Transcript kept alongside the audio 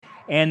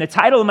and the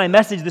title of my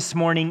message this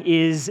morning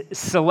is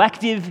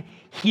Selective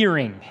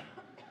Hearing.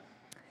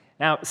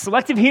 Now,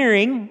 selective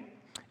hearing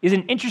is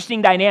an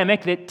interesting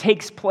dynamic that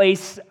takes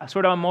place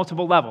sort of on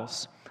multiple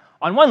levels.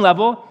 On one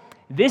level,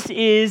 this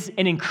is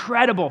an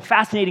incredible,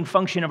 fascinating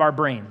function of our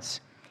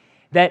brains,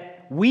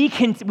 that we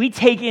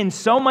take in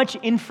so much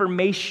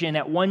information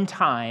at one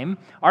time.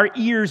 Our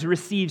ears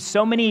receive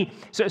so many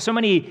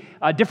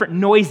different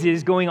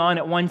noises going on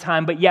at one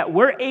time, but yet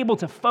we're able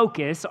to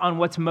focus on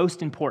what's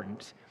most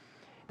important.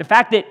 The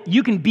fact that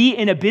you can be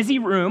in a busy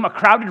room, a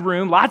crowded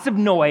room, lots of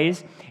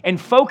noise, and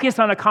focus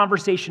on a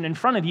conversation in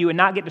front of you and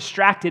not get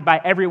distracted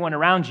by everyone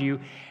around you,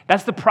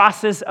 that's the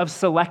process of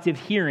selective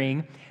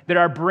hearing that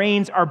our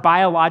brains are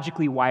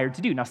biologically wired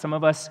to do. Now, some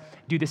of us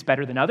do this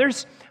better than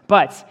others,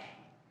 but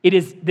it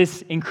is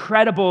this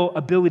incredible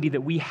ability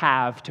that we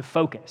have to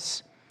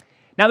focus.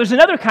 Now, there's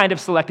another kind of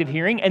selective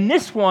hearing, and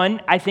this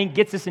one, I think,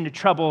 gets us into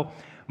trouble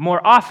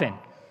more often.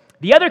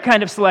 The other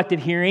kind of selective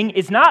hearing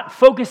is not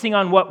focusing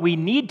on what we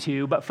need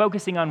to, but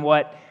focusing on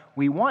what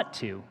we want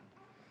to.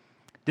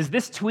 Does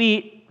this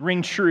tweet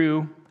ring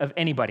true of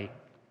anybody?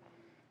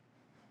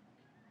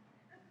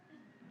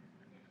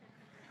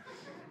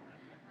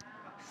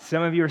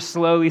 Some of you are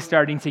slowly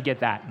starting to get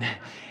that.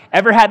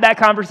 Ever had that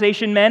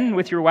conversation, men,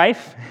 with your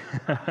wife?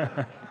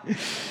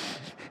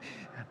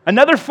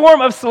 Another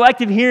form of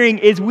selective hearing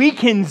is we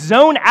can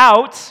zone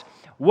out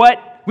what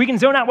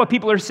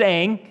people are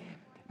saying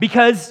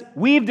because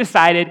we've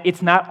decided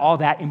it's not all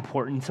that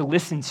important to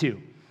listen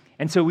to.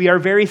 And so we are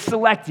very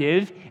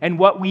selective in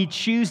what we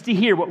choose to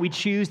hear, what we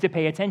choose to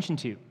pay attention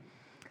to.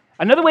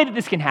 Another way that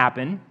this can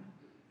happen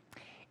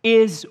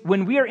is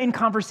when we are in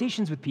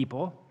conversations with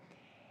people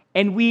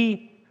and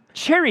we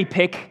cherry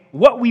pick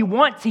what we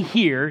want to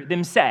hear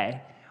them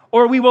say,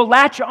 or we will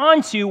latch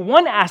onto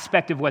one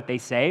aspect of what they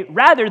say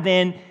rather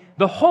than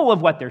the whole of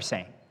what they're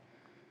saying.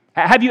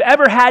 Have you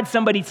ever had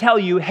somebody tell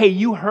you, hey,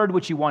 you heard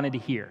what you wanted to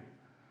hear?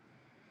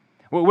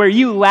 Where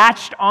you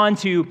latched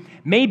onto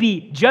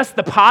maybe just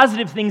the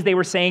positive things they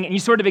were saying and you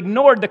sort of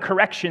ignored the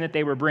correction that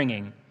they were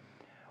bringing.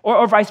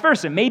 Or vice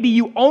versa. Maybe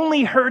you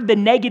only heard the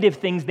negative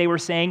things they were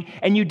saying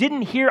and you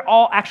didn't hear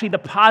actually the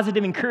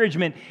positive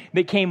encouragement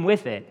that came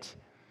with it.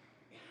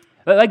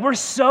 Like, we're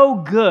so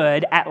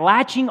good at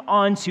latching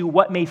onto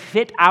what may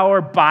fit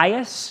our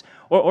bias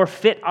or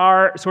fit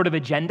our sort of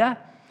agenda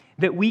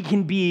that we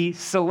can be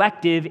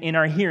selective in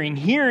our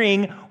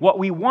hearing what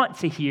we want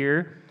to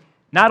hear,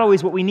 not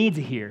always what we need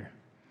to hear.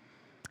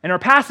 In our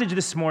passage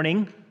this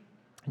morning,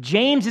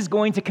 James is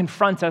going to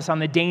confront us on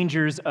the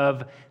dangers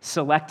of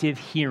selective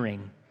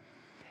hearing.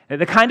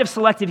 The kind of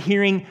selective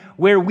hearing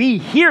where we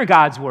hear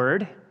God's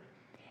word,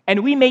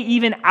 and we may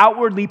even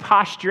outwardly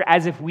posture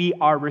as if we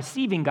are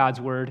receiving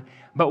God's word,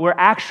 but we're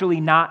actually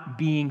not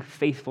being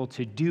faithful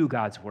to do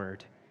God's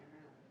word.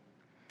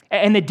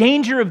 And the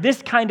danger of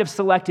this kind of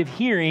selective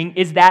hearing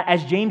is that,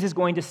 as James is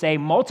going to say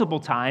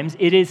multiple times,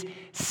 it is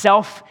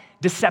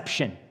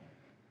self-deception.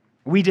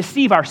 We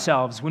deceive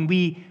ourselves when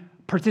we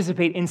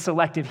participate in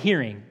selective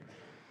hearing.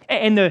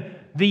 And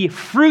the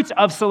fruit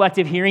of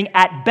selective hearing,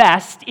 at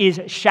best,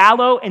 is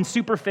shallow and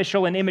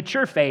superficial and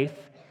immature faith,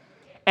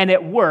 and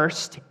at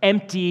worst,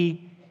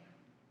 empty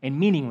and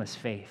meaningless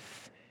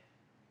faith.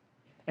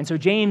 And so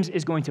James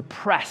is going to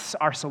press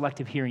our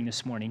selective hearing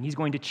this morning. He's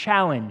going to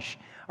challenge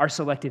our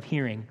selective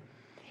hearing,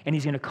 and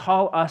he's going to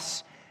call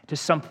us to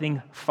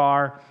something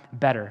far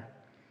better.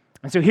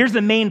 And so here's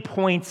the main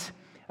point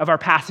of our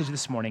passage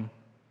this morning.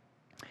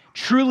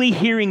 Truly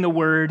hearing the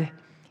word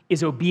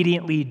is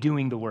obediently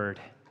doing the word.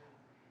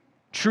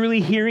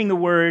 Truly hearing the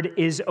word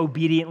is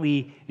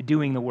obediently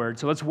doing the word.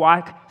 So let's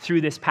walk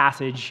through this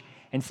passage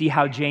and see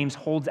how James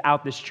holds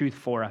out this truth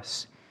for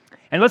us.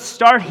 And let's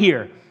start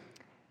here,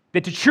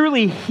 that to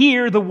truly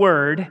hear the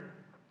word,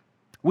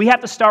 we have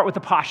to start with a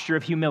posture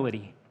of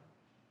humility.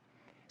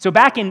 So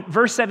back in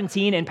verse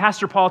 17, and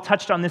Pastor Paul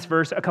touched on this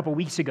verse a couple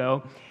weeks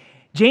ago,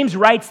 James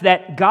writes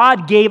that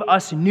God gave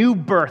us new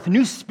birth,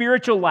 new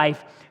spiritual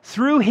life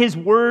through his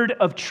word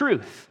of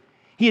truth.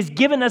 He has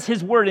given us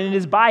his word, and it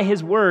is by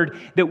his word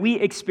that we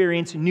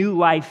experience new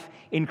life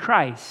in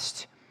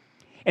Christ.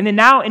 And then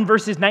now in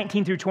verses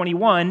 19 through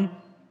 21,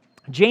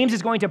 James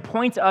is going to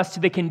point us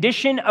to the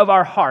condition of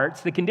our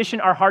hearts, the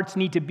condition our hearts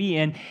need to be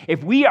in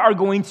if we are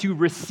going to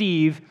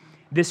receive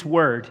this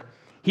word.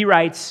 He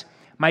writes,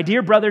 "My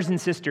dear brothers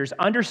and sisters,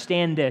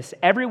 understand this.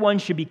 Everyone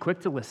should be quick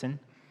to listen,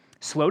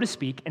 slow to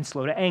speak, and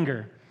slow to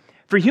anger.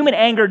 For human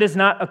anger does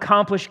not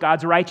accomplish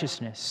God's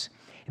righteousness.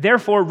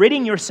 Therefore,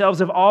 ridding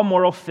yourselves of all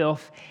moral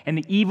filth and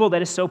the evil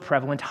that is so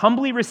prevalent,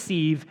 humbly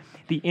receive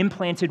the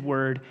implanted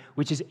word,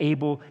 which is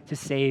able to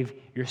save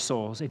your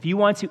souls." If you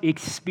want to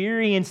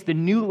experience the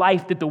new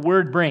life that the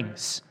word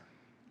brings,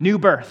 new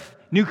birth,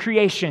 new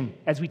creation,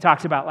 as we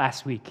talked about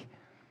last week,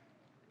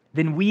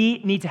 then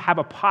we need to have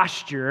a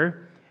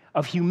posture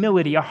of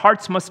humility. Our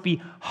hearts must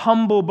be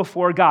humble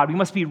before God. We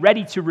must be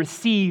ready to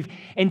receive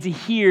and to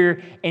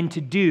hear and to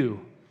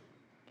do.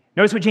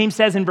 Notice what James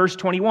says in verse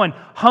 21,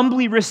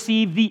 humbly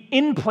receive the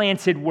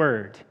implanted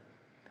word.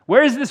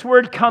 Where is this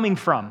word coming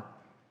from?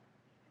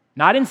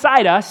 Not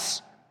inside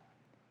us.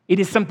 It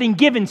is something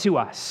given to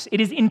us.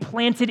 It is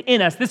implanted in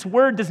us. This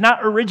word does not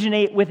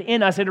originate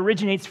within us. It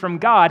originates from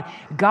God.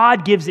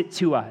 God gives it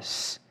to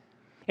us.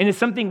 And it's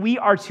something we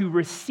are to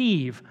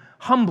receive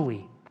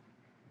humbly.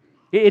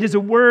 It is a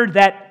word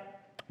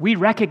that we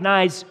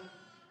recognize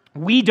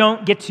we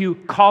don't get to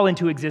call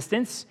into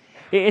existence.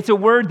 It's a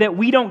word that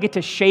we don't get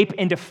to shape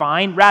and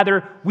define.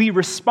 Rather, we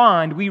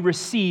respond, we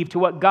receive to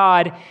what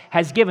God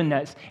has given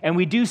us, and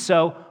we do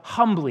so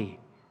humbly.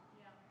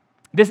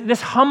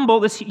 This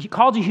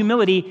call to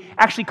humility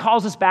actually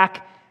calls us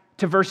back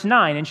to verse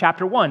 9 in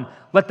chapter 1.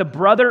 Let the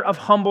brother of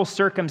humble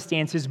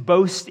circumstances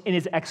boast in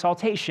his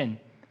exaltation.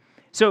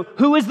 So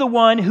who is the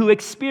one who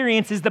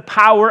experiences the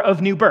power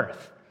of new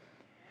birth?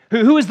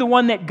 Who is the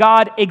one that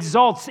God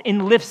exalts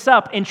and lifts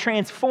up and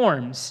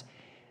transforms?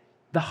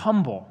 The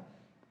humble.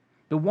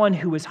 The one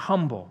who is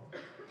humble.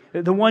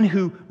 The one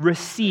who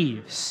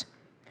receives.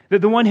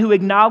 The one who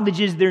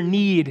acknowledges their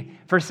need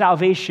for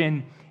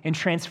salvation and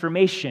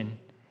transformation.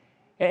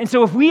 And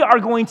so if we are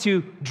going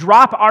to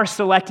drop our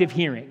selective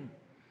hearing,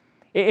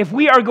 if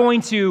we are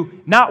going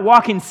to not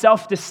walk in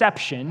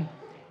self-deception,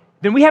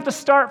 then we have to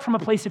start from a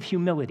place of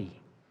humility.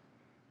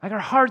 Like our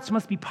hearts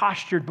must be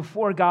postured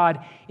before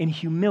God in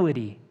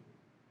humility.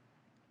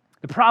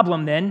 The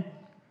problem then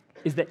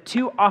is that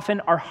too often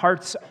our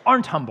hearts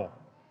aren't humble.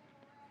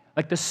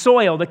 Like the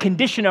soil, the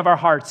condition of our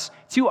hearts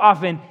too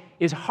often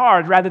is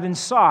hard rather than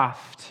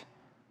soft.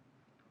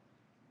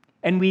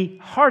 And we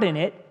harden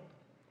it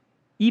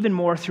even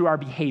more through our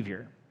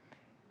behavior.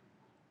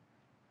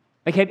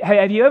 Like,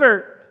 have you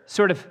ever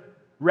sort of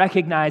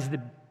recognized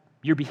that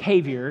your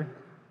behavior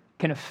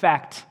can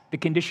affect the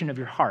condition of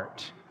your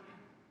heart?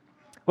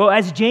 Well,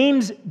 as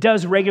James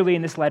does regularly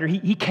in this letter,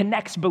 he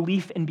connects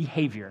belief and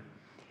behavior.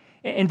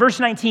 In verse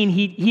 19,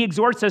 he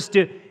exhorts us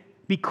to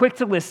be quick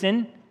to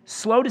listen,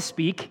 slow to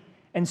speak,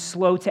 and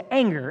slow to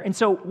anger. And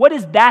so what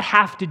does that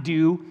have to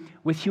do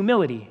with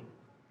humility?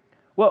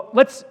 Well,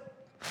 let's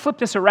flip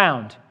this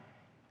around.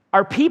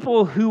 Are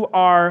people who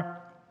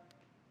are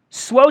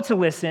slow to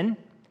listen,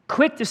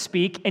 quick to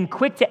speak, and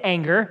quick to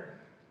anger,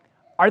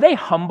 are they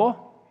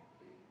humble?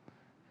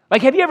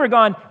 Like, have you ever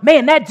gone,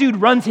 man, that dude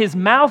runs his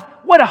mouth?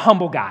 What a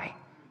humble guy.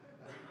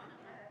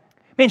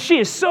 Man, she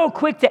is so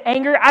quick to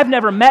anger. I've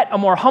never met a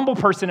more humble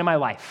person in my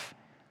life.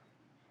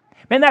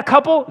 Man, that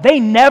couple, they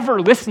never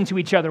listen to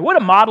each other. What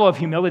a model of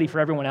humility for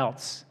everyone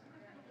else.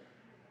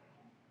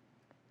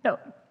 No,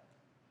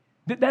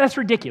 that's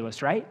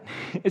ridiculous, right?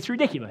 It's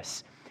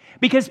ridiculous.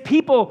 Because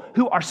people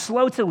who are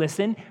slow to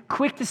listen,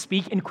 quick to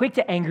speak, and quick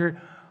to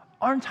anger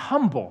aren't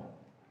humble.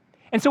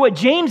 And so what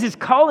James is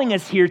calling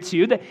us here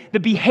to, the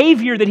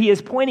behavior that he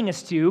is pointing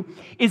us to,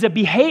 is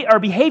our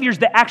behaviors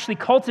that actually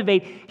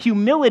cultivate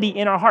humility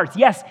in our hearts.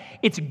 Yes,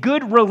 it's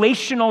good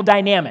relational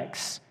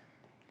dynamics.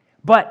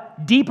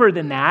 But deeper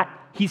than that,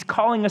 he's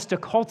calling us to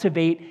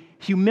cultivate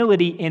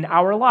humility in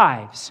our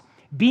lives.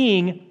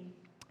 Being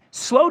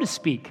slow to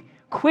speak,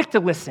 quick to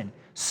listen,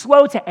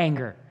 slow to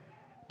anger.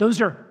 Those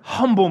are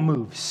humble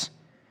moves.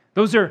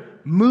 Those are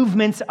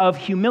movements of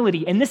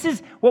humility. And this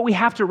is what we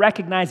have to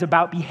recognize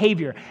about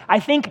behavior. I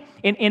think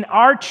in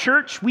our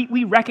church,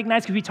 we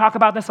recognize, because we talk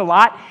about this a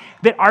lot,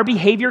 that our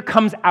behavior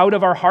comes out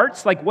of our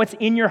hearts. Like what's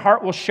in your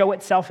heart will show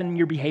itself in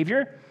your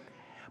behavior.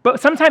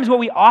 But sometimes what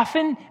we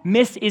often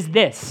miss is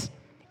this.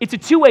 It's a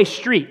two-way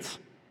street.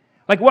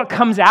 Like what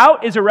comes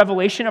out is a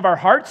revelation of our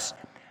hearts,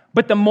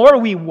 but the more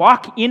we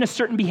walk in a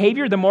certain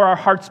behavior, the more our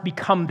hearts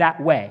become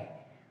that way.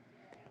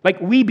 Like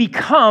we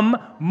become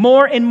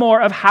more and more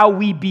of how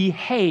we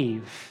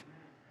behave.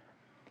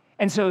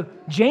 And so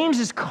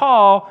James's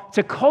call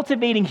to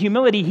cultivating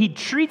humility, he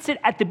treats it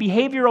at the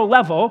behavioral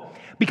level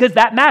because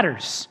that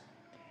matters.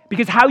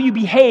 Because how you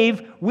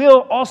behave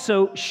will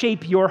also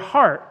shape your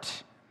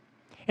heart.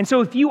 And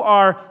so if you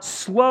are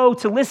slow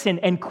to listen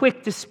and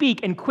quick to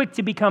speak and quick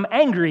to become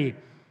angry,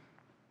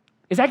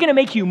 is that going to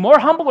make you more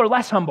humble or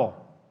less humble?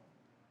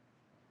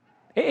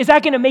 Is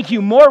that going to make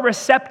you more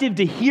receptive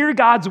to hear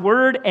God's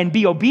word and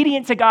be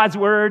obedient to God's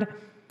word,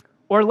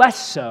 or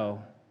less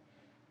so?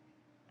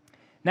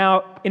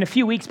 Now, in a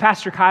few weeks,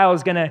 Pastor Kyle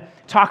is going to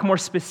talk more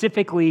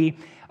specifically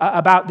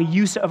about the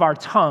use of our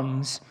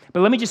tongues. But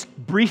let me just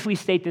briefly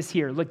state this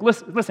here. Like,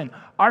 listen,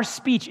 our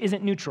speech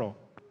isn't neutral.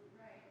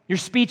 Your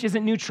speech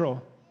isn't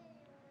neutral.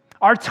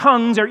 Our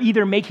tongues are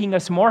either making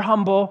us more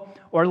humble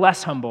or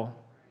less humble.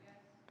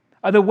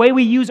 The way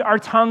we use our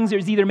tongues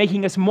is either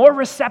making us more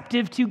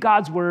receptive to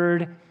God's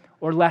word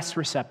or less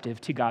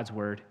receptive to God's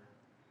word.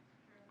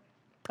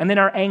 And then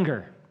our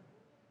anger.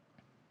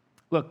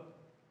 Look,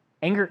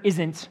 anger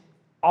isn't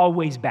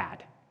always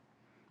bad.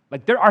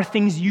 Like there are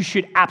things you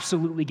should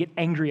absolutely get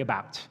angry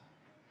about.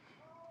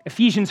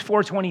 Ephesians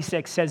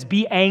 4:26 says,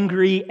 "Be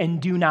angry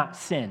and do not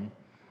sin."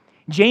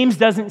 James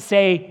doesn't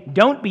say,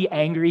 don't be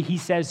angry. He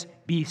says,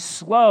 be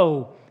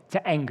slow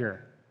to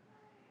anger.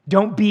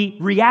 Don't be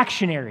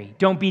reactionary.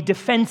 Don't be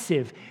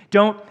defensive.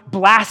 Don't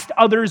blast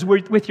others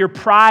with your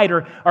pride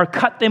or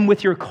cut them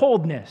with your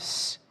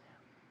coldness.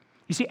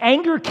 You see,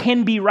 anger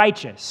can be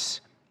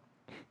righteous.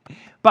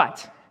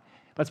 But,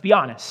 let's be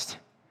honest,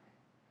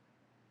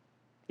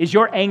 Is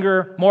your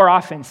anger more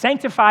often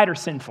sanctified or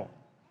sinful?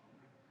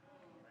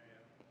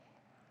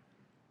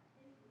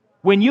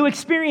 When you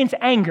experience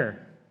anger,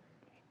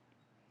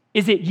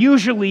 is it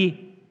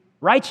usually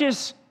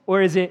righteous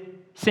or is it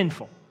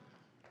sinful?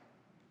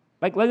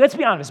 Like, let's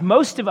be honest,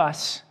 most of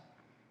us,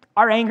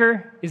 our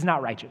anger is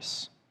not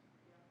righteous.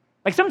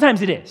 Like,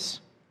 sometimes it is,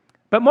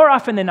 but more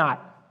often than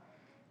not,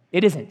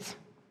 it isn't.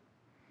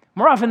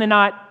 More often than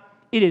not,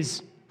 it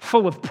is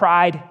full of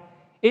pride.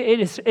 It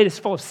is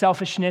full of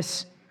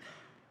selfishness.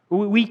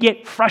 We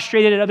get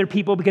frustrated at other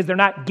people because they're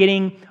not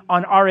getting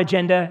on our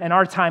agenda and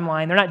our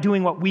timeline. They're not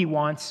doing what we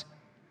want.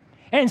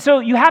 And so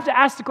you have to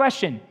ask the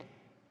question,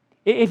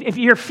 if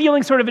you're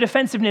feeling sort of a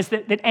defensiveness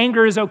that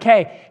anger is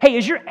okay, hey,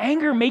 is your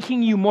anger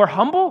making you more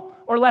humble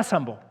or less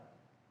humble?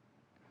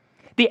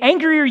 The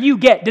angrier you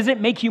get, does it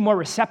make you more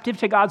receptive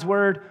to God's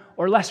word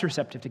or less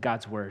receptive to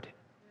God's word?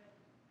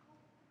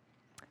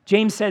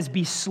 James says,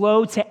 be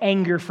slow to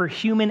anger, for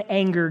human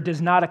anger does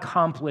not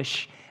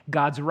accomplish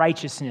God's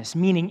righteousness.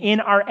 Meaning, in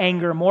our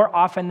anger, more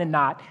often than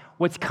not,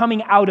 what's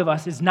coming out of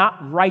us is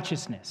not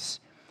righteousness.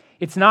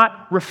 It's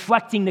not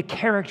reflecting the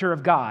character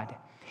of God.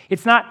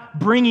 It's not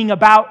bringing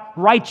about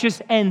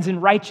righteous ends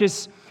and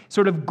righteous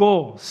sort of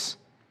goals.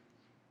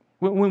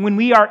 When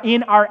we are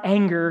in our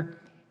anger,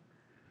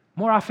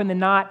 more often than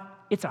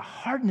not, it's a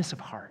hardness of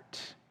heart.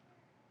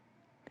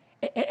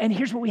 And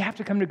here's what we have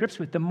to come to grips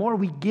with. The more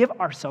we give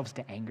ourselves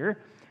to anger,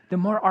 the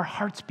more our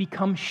hearts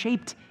become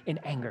shaped in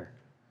anger.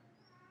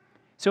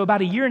 So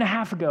about 1.5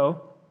 years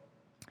ago,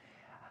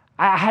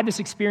 I had this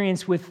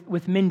experience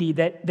with Mindy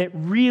that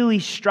really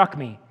struck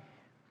me.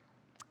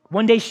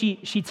 One day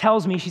she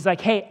tells me, she's like,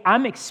 hey,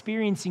 I'm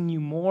experiencing you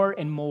more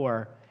and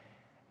more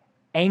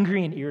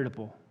angry and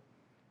irritable.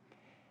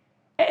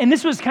 And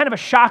this was kind of a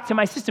shock to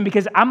my system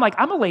because I'm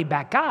a laid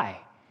back guy.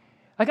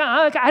 Like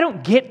I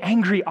don't get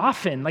angry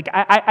often. Like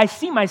I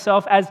see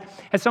myself as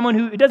someone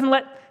who doesn't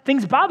let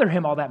things bother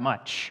him all that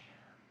much.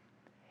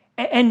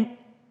 And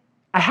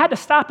I had to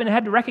stop and I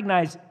had to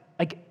recognize,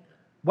 like,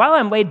 while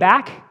I'm laid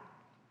back,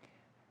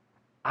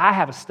 I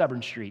have a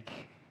stubborn streak.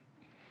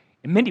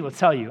 And Mindy will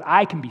tell you,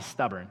 I can be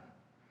stubborn.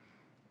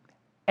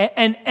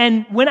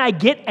 And when I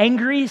get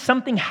angry,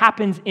 something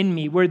happens in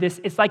me where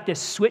it's like this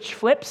switch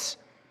flips,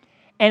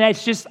 and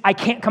it's just, I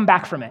can't come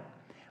back from it.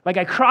 Like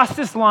I cross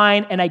this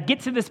line and I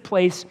get to this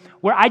place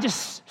where I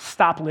just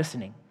stop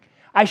listening.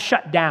 I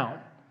shut down.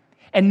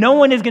 And no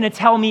one is going to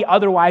tell me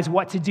otherwise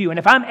what to do. And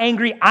if I'm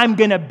angry, I'm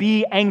going to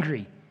be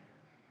angry.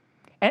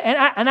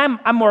 And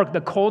I'm more the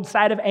cold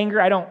side of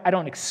anger. I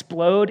don't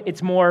explode.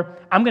 It's more,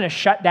 I'm going to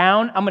shut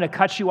down, I'm going to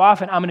cut you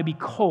off, and I'm going to be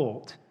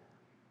cold.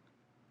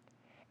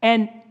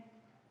 And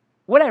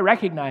what I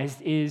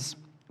recognized is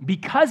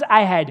because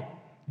I had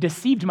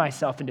deceived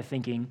myself into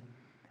thinking,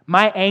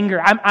 my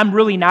anger, I'm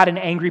really not an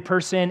angry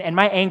person, and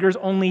my anger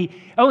only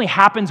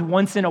happens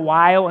once in a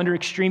while under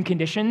extreme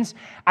conditions.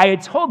 I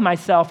had told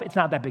myself it's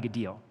not that big a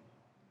deal.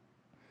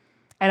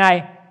 And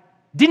I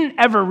didn't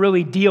ever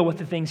really deal with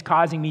the things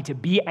causing me to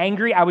be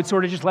angry. I would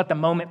sort of just let the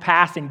moment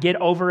pass and get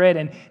over it,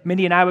 and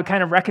Mindy and I would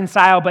kind of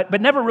reconcile, but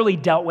never really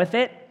dealt with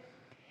it.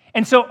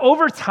 And so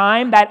over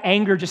time, that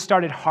anger just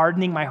started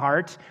hardening my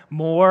heart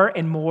more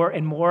and more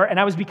and more, and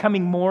I was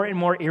becoming more and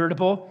more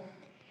irritable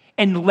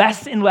and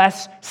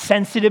less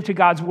sensitive to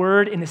God's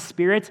word in the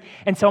Spirit.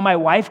 And so my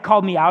wife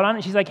called me out on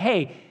it. She's like,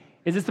 hey,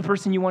 is this the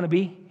person you want to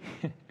be?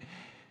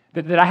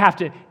 that I have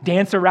to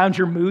dance around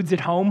your moods at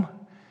home?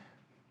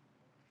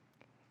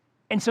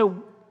 And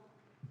so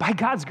by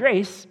God's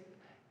grace,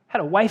 I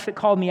had a wife that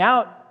called me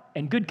out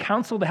and good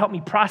counsel to help me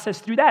process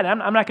through that.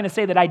 And I'm not going to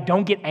say that I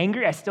don't get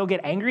angry. I still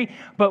get angry.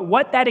 But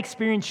what that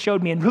experience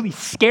showed me and really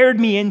scared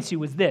me into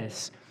was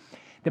this,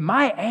 that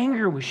my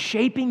anger was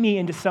shaping me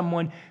into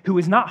someone who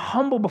was not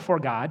humble before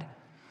God,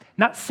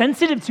 not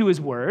sensitive to his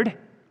word,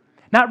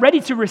 not ready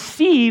to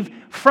receive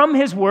from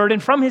his word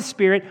and from his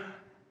Spirit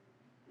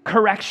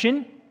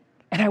correction,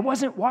 and I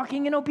wasn't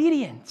walking in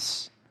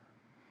obedience.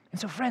 And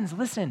so friends,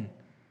 listen,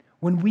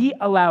 when we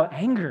allow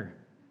anger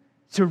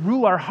to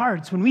rule our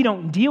hearts, when we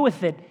don't deal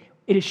with it,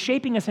 it is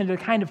shaping us into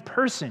the kind of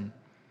person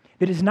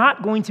that is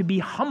not going to be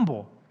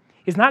humble,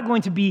 is not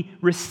going to be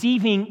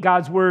receiving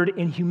God's word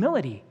in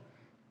humility.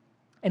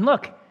 And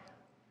look,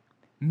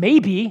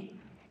 maybe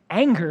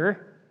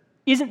anger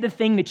isn't the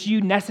thing that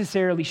you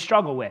necessarily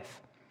struggle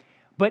with,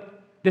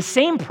 but the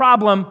same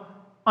problem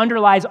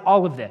underlies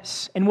all of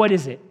this. And what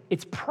is it?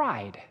 It's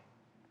pride.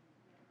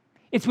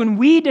 It's when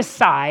we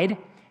decide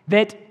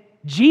that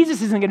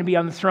Jesus isn't going to be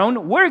on the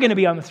throne, we're going to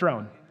be on the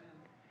throne.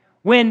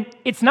 When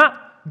it's not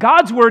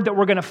God's word that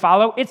we're going to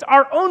follow, it's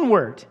our own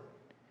word.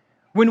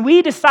 When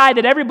we decide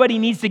that everybody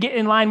needs to get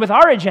in line with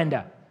our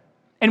agenda,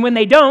 and when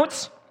they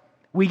don't,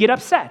 we get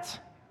upset.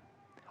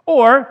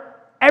 Or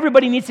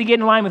everybody needs to get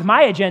in line with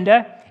my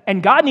agenda,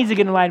 and God needs to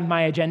get in line with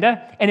my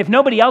agenda, and if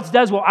nobody else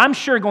does, well, I'm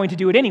sure going to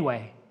do it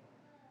anyway.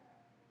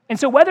 And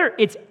so whether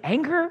it's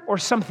anger or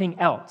something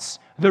else,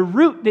 the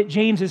root that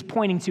James is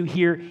pointing to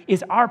here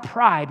is our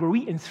pride, where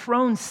we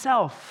enthrone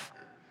self,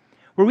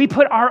 where we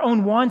put our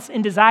own wants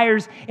and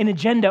desires and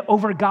agenda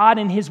over God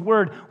and his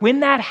word.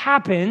 When that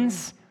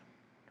happens,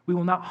 we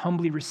will not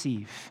humbly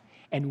receive.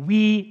 And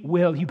we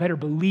will, you better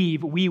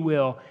believe, we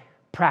will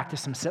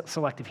practice some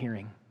selective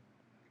hearing.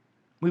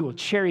 We will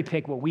cherry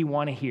pick what we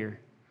want to hear.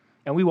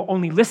 And we will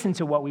only listen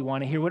to what we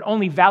want to hear, what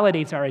only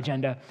validates our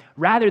agenda,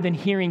 rather than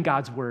hearing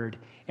God's word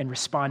and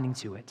responding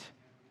to it.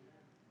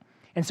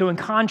 And so in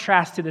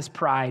contrast to this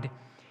pride,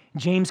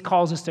 James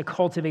calls us to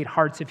cultivate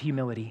hearts of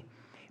humility.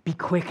 Be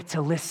quick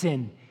to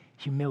listen,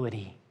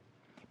 humility.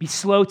 Be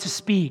slow to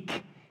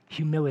speak,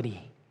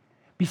 humility.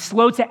 Be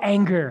slow to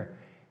anger,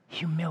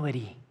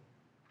 humility.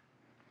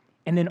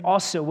 And then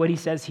also what he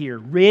says here,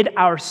 rid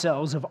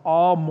ourselves of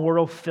all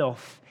moral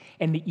filth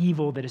and the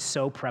evil that is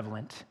so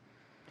prevalent.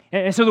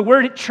 And so the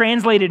word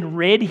translated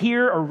rid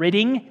here, or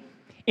ridding,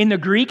 in the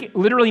Greek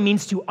literally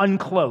means to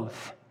unclothe,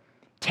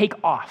 take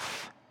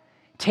off.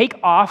 Take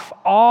off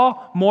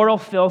all moral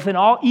filth and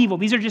all evil.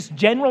 These are just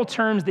general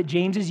terms that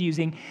James is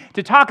using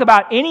to talk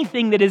about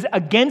anything that is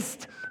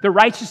against the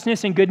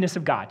righteousness and goodness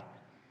of God.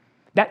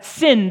 That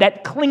sin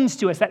that clings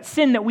to us, that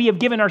sin that we have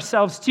given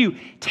ourselves to,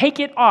 take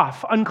it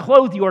off,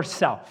 unclothe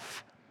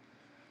yourself.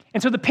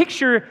 And so the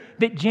picture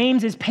that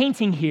James is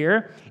painting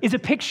here is a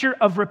picture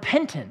of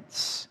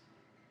repentance.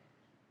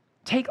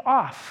 Take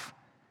off,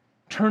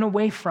 turn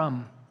away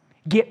from,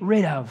 get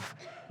rid of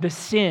the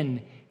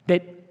sin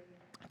that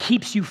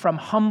keeps you from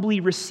humbly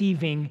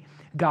receiving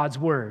God's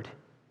word.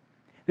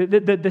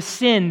 The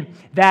sin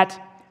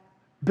that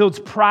builds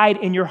pride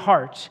in your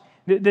heart,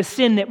 the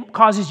sin that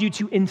causes you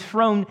to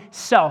enthrone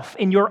self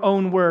in your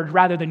own word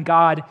rather than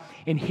God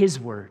in his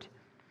word.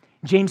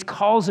 James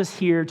calls us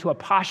here to a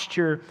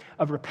posture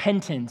of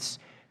repentance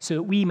so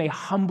that we may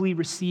humbly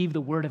receive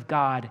the word of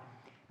God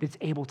that's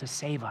able to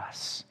save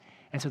us.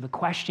 And so the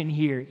question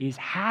here is,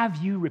 have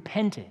you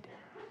repented?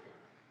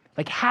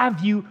 Like,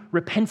 have you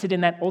repented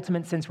in that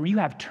ultimate sense where you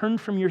have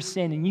turned from your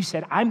sin and you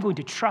said, I'm going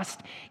to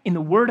trust in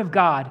the word of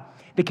God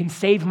that can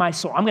save my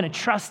soul. I'm going to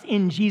trust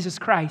in Jesus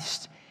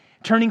Christ,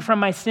 turning from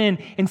my sin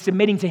and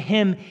submitting to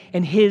him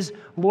and his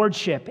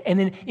lordship. And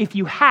then if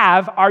you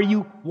have, are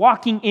you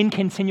walking in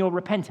continual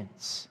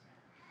repentance?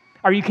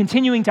 Are you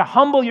continuing to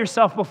humble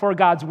yourself before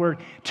God's word,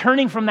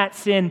 turning from that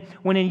sin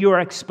when you are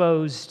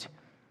exposed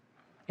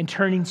and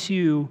turning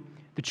to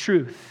the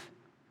truth?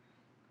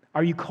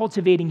 Are you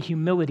cultivating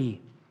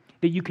humility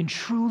that you can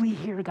truly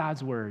hear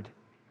God's word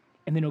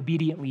and then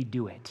obediently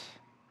do it?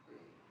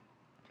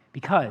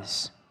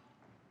 Because,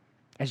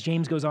 as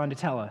James goes on to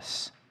tell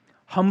us,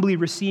 humbly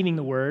receiving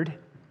the word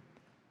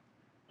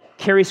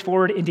carries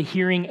forward into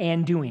hearing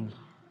and doing.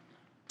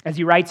 As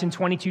he writes in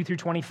 22 through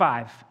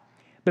 25,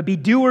 but be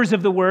doers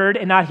of the word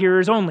and not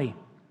hearers only,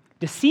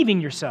 deceiving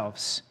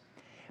yourselves.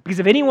 Because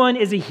if anyone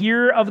is a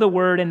hearer of the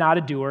word and not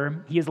a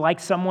doer, he is like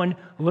someone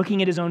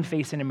looking at his own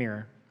face in a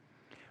mirror.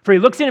 For he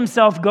looks at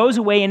himself, goes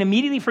away, and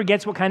immediately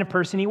forgets what kind of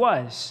person he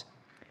was.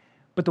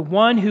 But the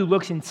one who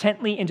looks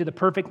intently into the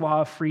perfect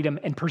law of freedom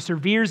and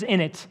perseveres in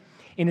it,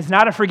 and is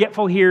not a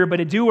forgetful hearer, but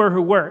a doer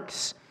who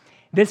works,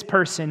 this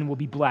person will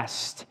be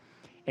blessed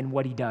in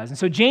what he does. And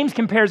so James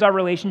compares our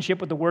relationship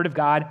with the word of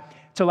God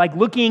to like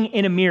looking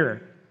in a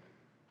mirror.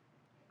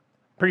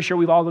 Pretty sure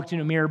we've all looked in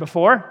a mirror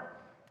before.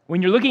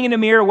 When you're looking in a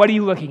mirror, what are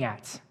you looking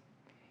at?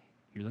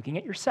 You're looking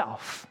at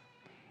yourself.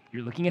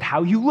 You're looking at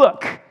how you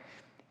look.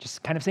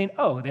 Just kind of saying,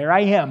 oh, there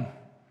I am.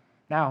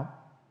 Now,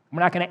 we're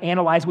not going to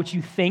analyze what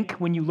you think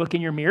when you look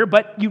in your mirror,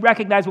 but you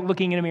recognize what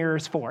looking in a mirror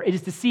is for. It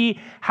is to see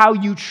how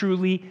you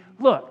truly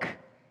look.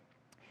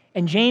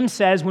 And James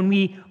says when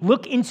we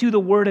look into the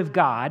Word of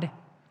God,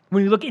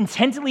 when we look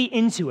intently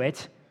into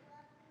it,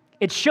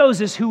 it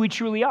shows us who we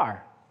truly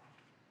are.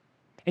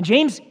 And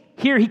James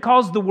here, he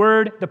calls the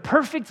Word the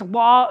perfect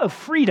law of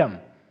freedom.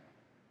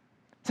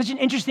 Such an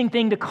interesting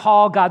thing to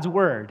call God's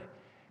Word.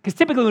 Because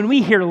typically when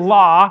we hear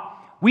law,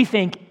 we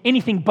think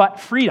anything but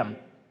freedom.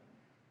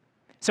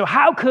 So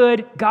how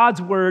could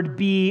God's word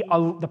be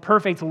the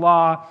perfect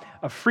law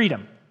of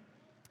freedom?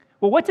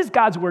 Well, what does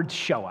God's word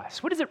show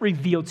us? What does it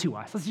reveal to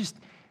us? Let's just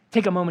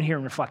take a moment here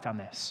and reflect on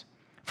this.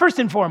 First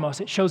and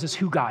foremost, it shows us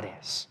who God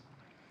is.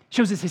 It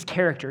shows us his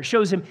character. It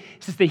shows him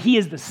that he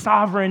is the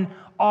sovereign,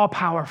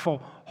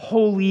 all-powerful,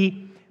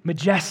 holy,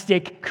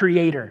 majestic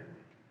creator.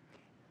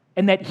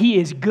 And that he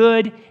is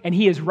good, and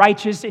he is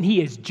righteous, and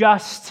he is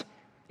just,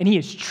 and he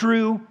is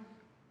true.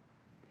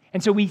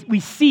 And so we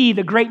see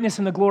the greatness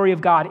and the glory of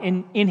God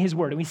in his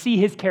word, and we see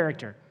his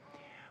character.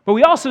 But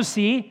we also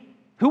see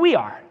who we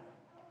are,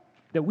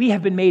 that we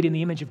have been made in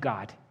the image of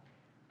God,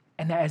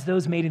 and that as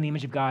those made in the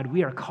image of God,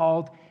 we are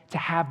called to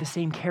have the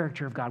same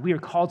character of God. We are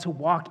called to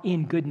walk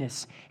in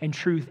goodness and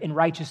truth and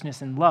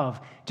righteousness and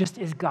love, just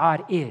as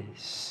God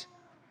is.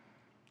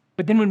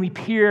 But then when we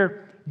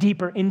peer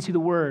deeper into the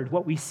word,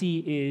 what we see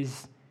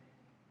is,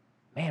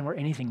 man, we're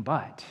anything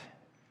but.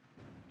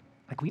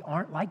 Like, we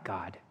aren't like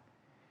God.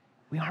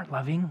 We aren't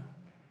loving,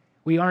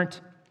 we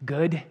aren't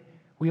good,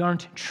 we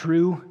aren't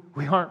true,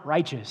 we aren't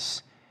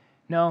righteous.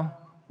 No,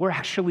 we're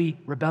actually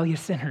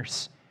rebellious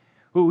sinners.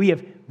 We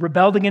have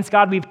rebelled against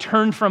God, we've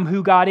turned from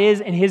who God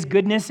is and his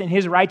goodness and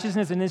his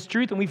righteousness and his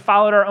truth, and we've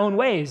followed our own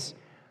ways.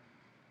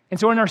 And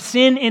so in our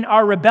sin, in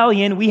our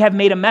rebellion, we have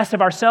made a mess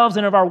of ourselves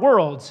and of our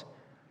world.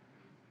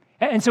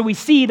 And so we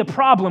see the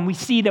problem. We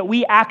see that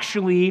we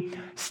actually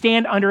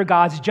stand under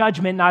God's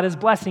judgment, not his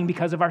blessing,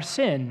 because of our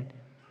sin.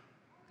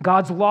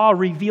 God's law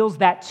reveals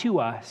that to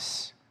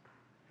us.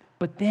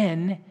 But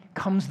then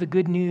comes the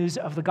good news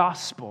of the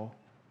gospel.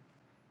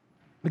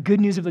 The good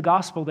news of the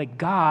gospel that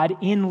God,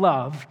 in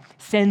love,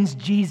 sends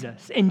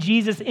Jesus. And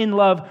Jesus, in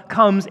love,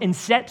 comes and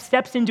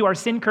steps into our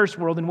sin-cursed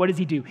world. And what does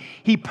he do?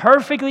 He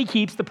perfectly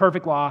keeps the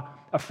perfect law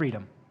of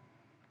freedom.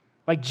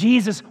 Like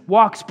Jesus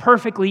walks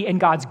perfectly in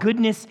God's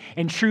goodness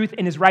and truth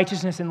and his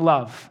righteousness and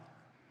love.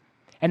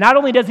 And not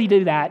only does he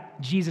do that,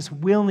 Jesus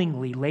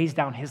willingly lays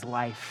down his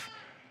life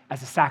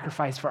as a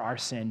sacrifice for our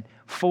sin,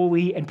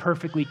 fully and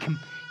perfectly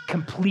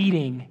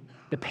completing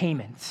the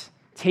payments,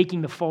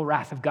 taking the full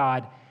wrath of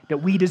God that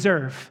we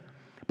deserve.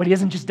 But he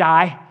doesn't just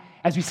die.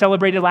 As we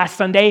celebrated last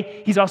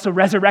Sunday, he's also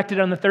resurrected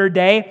on the third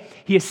day.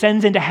 He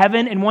ascends into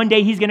heaven, and one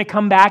day he's going to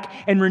come back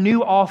and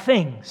renew all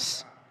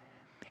things.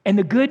 And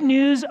the good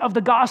news of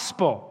the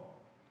gospel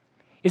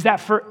is that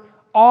for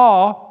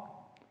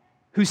all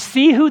who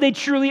see who they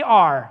truly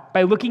are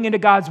by looking into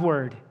God's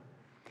word,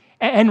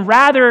 and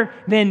rather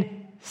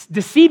than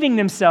deceiving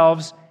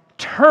themselves,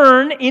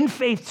 turn in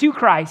faith to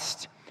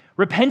Christ,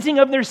 repenting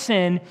of their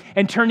sin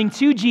and turning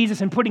to Jesus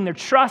and putting their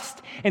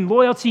trust and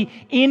loyalty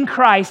in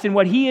Christ and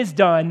what he has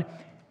done,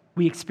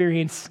 we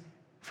experience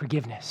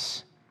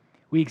forgiveness.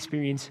 We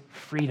experience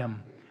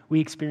freedom.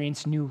 We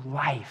experience new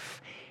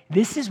life.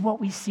 This is what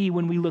we see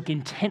when we look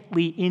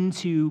intently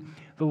into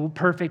the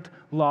perfect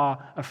law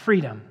of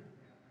freedom.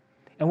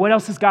 And what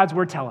else does God's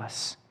word tell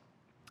us?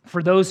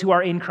 For those who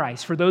are in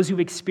Christ, for those who've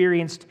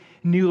experienced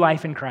new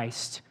life in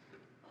Christ,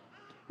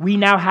 we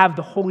now have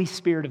the Holy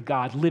Spirit of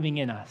God living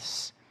in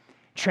us,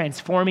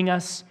 transforming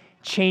us,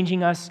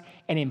 changing us,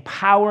 and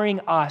empowering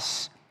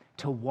us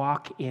to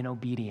walk in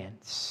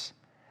obedience.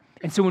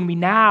 And so when we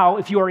now,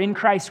 if you are in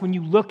Christ, when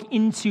you look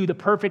into the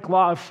perfect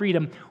law of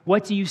freedom,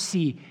 what do you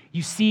see?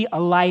 You see a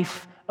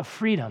life of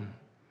freedom.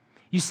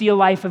 You see a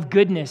life of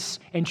goodness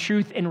and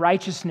truth and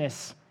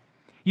righteousness.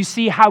 You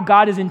see how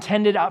God has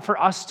intended for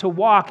us to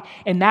walk,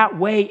 and that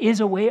way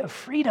is a way of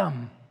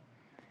freedom.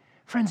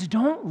 Friends,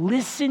 don't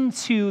listen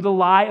to the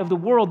lie of the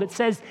world that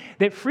says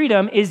that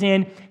freedom is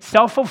in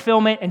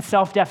self-fulfillment and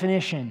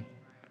self-definition.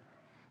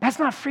 That's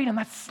not freedom,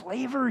 that's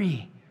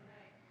slavery.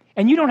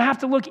 And you don't have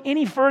to look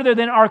any further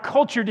than our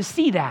culture to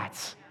see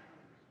that.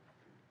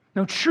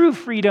 No, true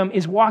freedom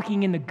is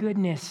walking in the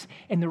goodness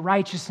and the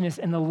righteousness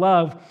and the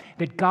love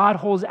that God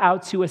holds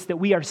out to us, that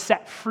we are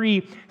set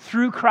free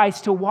through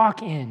Christ to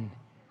walk in.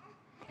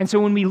 And so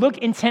when we look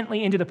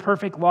intently into the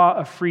perfect law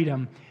of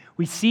freedom,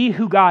 we see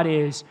who God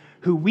is,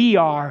 who we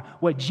are,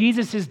 what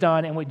Jesus has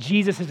done, and what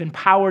Jesus has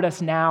empowered us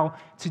now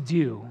to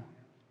do.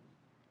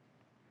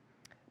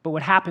 But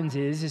what happens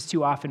is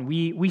too often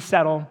we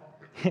settle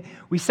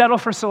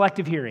for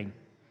selective hearing,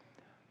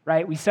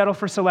 right? We settle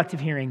for selective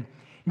hearing.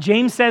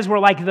 James says we're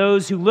like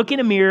those who look in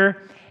a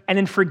mirror and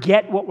then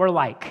forget what we're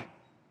like.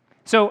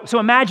 So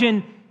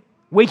imagine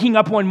waking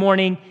up one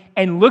morning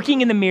and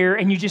looking in the mirror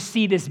and you just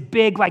see this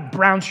big like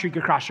brown streak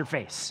across your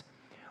face.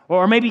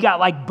 Or maybe you got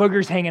like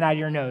boogers hanging out of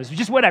your nose.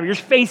 Just whatever. Your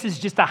face is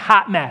just a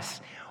hot mess.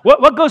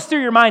 What goes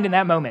through your mind in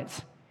that moment?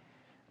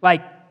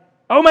 Like,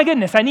 oh my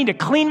goodness, I need to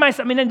clean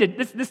myself. I mean,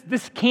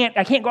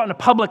 I can't go out in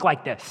public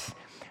like this.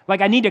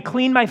 Like I need to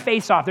clean my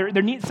face off.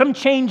 Some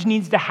change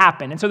needs to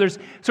happen. And so there's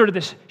sort of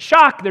this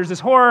shock, there's this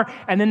horror,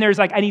 and then there's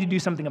like, I need to do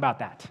something about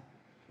that.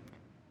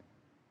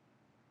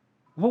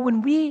 Well,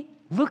 when we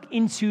look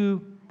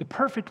into the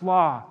perfect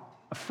law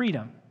of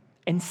freedom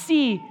and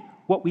see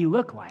what we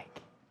look like,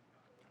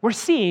 we're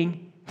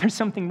seeing there's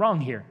something wrong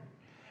here.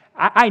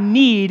 I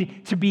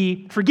need to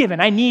be forgiven.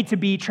 I need to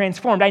be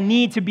transformed. I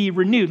need to be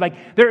renewed.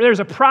 Like there's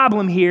a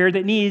problem here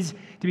that needs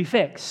to be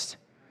fixed.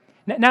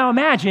 Now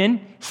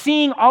imagine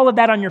seeing all of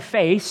that on your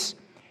face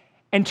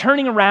and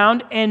turning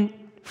around and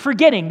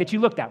forgetting that you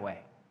look that way.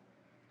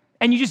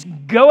 And you just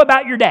go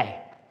about your day.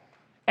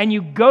 And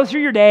you go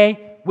through your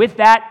day with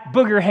that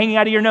booger hanging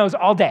out of your nose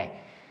all day.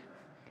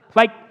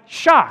 Like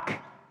shock,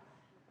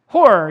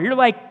 horror. You're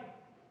like,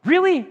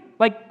 really?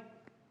 Like,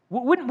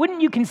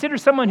 wouldn't you consider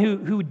someone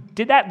who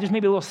did that just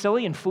maybe a little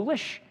silly and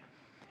foolish?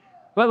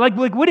 Like,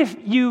 what if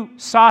you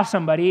saw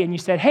somebody and you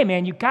said, hey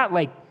man, you got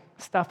like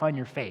stuff on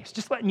your face,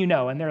 just letting you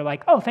know. And they're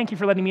like, oh, thank you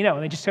for letting me know.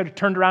 And they just sort of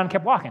turned around and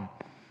kept walking.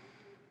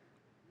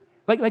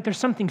 Like there's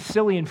something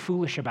silly and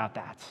foolish about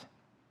that.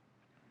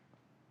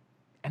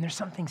 And there's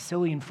something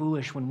silly and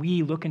foolish when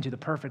we look into the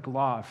perfect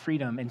law of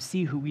freedom and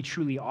see who we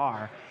truly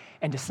are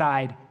and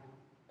decide,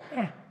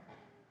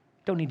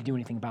 don't need to do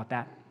anything about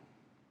that.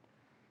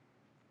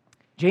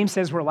 James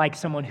says we're like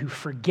someone who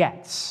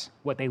forgets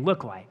what they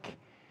look like.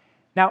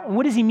 Now,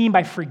 what does he mean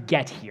by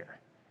forget here?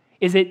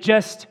 Is it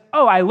just,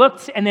 oh, I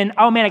looked and then,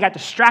 oh man, I got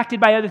distracted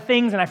by other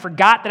things and I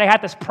forgot that I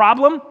had this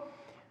problem?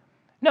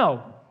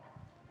 No.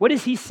 What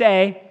does he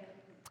say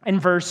in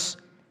verse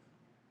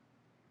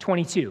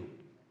 22?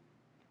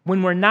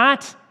 When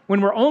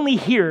we're only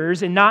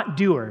hearers and not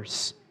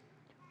doers,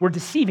 we're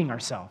deceiving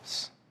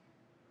ourselves.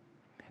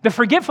 The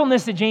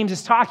forgetfulness that James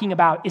is talking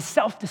about is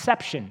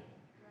self-deception.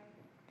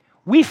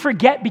 We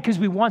forget because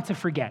we want to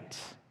forget.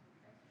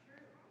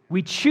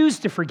 We choose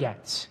to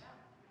forget.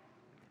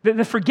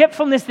 The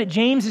forgetfulness that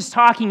James is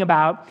talking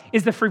about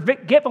is the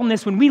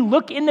forgetfulness when we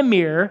look in the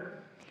mirror,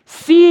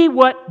 see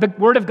what the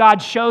Word of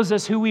God shows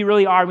us who we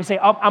really are, and we say,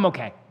 oh, I'm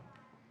okay.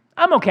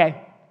 I'm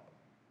okay.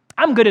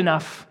 I'm good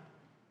enough.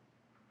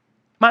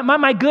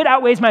 My good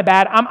outweighs my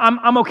bad.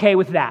 I'm okay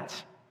with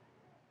that.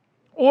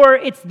 Or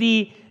it's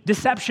the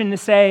deception to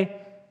say,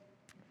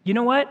 you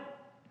know what?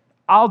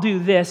 I'll do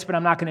this, but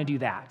I'm not going to do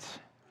that.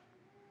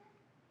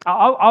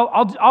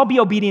 I'll be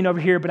obedient over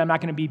here, but I'm not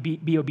going to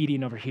be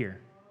obedient over here.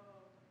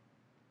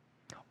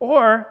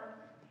 Or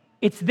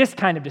it's this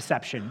kind of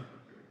deception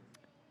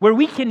where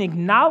we can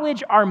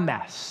acknowledge our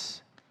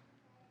mess.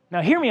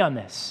 Now, hear me on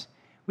this.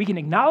 We can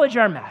acknowledge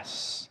our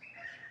mess.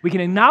 We can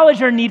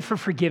acknowledge our need for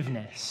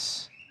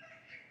forgiveness.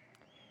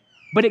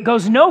 But it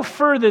goes no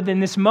further than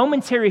this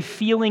momentary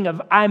feeling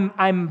of,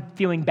 I'm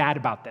feeling bad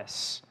about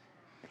this.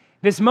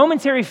 This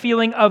momentary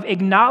feeling of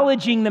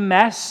acknowledging the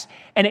mess,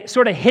 and it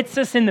sort of hits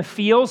us in the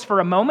feels for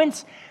a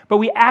moment, but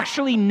we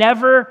actually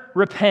never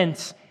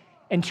repent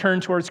and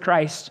turn towards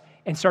Christ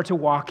and start to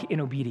walk in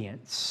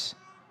obedience.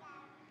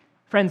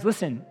 Friends,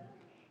 listen,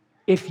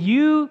 if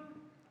you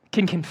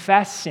can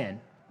confess sin,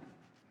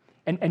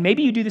 and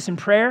maybe you do this in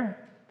prayer,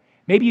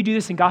 maybe you do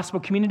this in gospel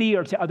community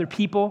or to other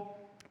people,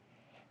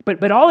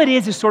 but all it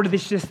is sort of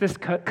this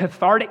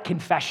cathartic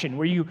confession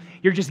where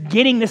you're just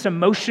getting this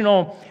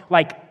emotional,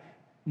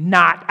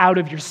 knot out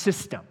of your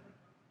system.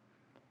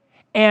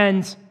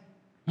 And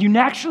you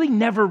actually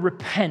never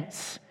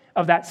repent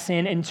of that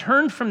sin and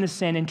turn from the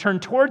sin and turn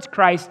towards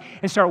Christ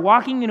and start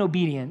walking in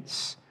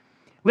obedience.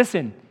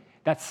 Listen,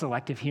 that's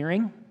selective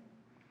hearing.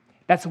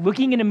 That's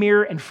looking in a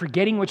mirror and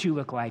forgetting what you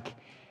look like,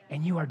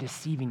 and you are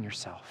deceiving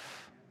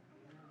yourself.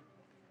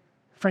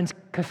 Friends,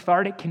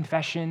 cathartic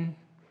confession,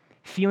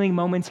 feeling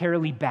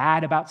momentarily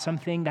bad about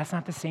something, that's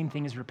not the same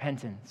thing as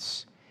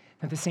repentance.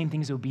 Not the same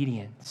thing as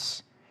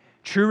obedience.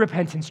 True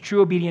repentance,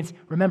 true obedience,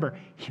 remember,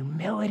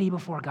 humility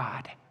before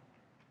God.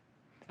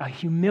 A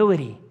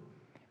humility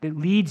that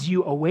leads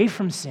you away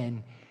from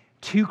sin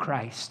to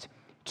Christ,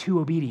 to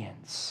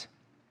obedience.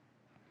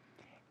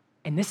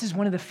 And this is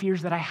one of the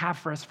fears that I have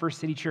for us, First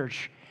City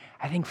Church.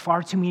 I think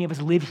far too many of us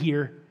live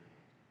here.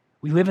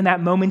 We live in that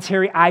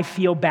momentary, I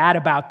feel bad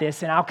about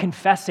this, and I'll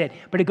confess it,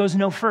 but it goes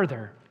no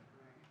further.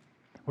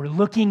 We're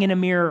looking in a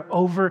mirror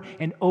over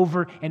and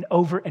over and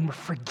over, and we're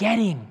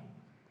forgetting.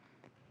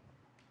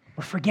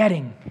 We're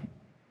forgetting.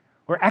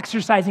 We're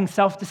exercising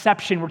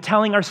self-deception. We're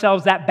telling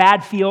ourselves that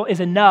bad feel is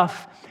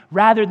enough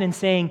rather than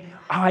saying,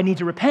 oh, I need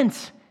to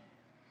repent.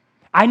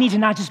 I need to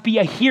not just be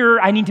a hearer,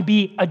 I need to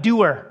be a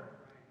doer.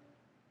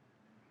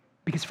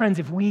 Because friends,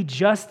 if we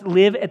just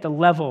live at the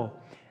level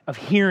of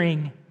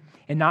hearing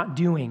and not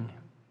doing,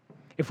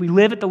 if we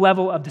live at the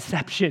level of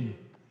deception,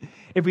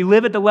 if we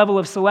live at the level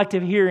of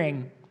selective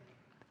hearing,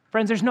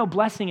 friends, there's no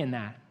blessing in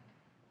that.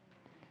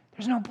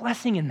 There's no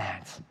blessing in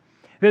that.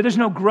 There's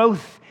no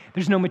growth.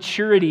 There's no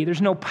maturity.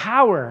 There's no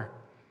power.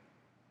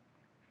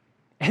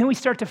 And then we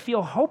start to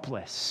feel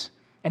hopeless.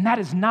 And that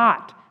is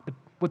not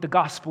what the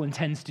gospel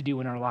intends to do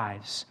in our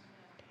lives.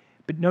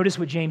 But notice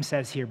what James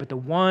says here. But the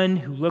one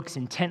who looks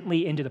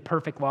intently into the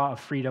perfect law of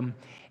freedom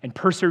and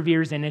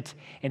perseveres in it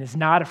and is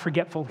not a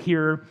forgetful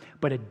hearer,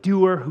 but a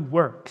doer who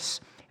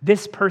works,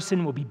 this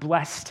person will be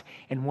blessed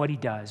in what he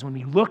does. When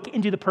we look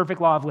into the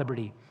perfect law of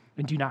liberty,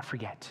 then do not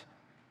forget.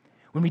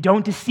 When we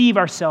don't deceive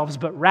ourselves,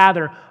 but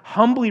rather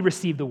humbly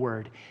receive the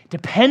word,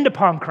 depend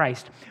upon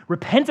Christ,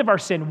 repent of our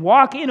sin,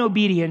 walk in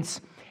obedience,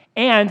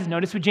 and,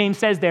 notice what James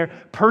says there,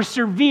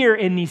 persevere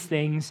in these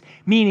things,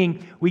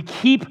 meaning we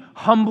keep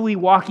humbly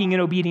walking in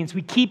obedience.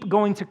 We keep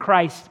going to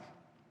Christ.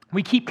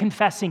 We keep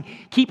confessing,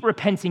 keep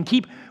repenting,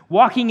 keep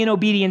walking in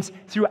obedience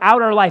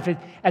throughout our life.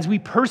 As we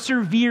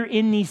persevere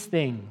in these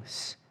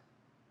things,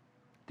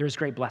 there's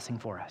great blessing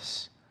for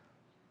us.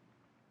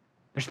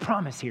 There's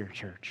promise here,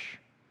 church.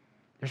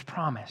 There's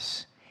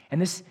promise.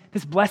 And this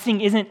blessing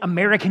isn't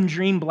American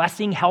dream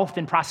blessing, health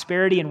and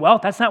prosperity and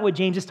wealth. That's not what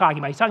James is talking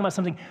about. He's talking about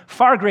something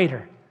far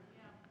greater.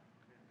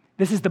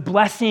 This is the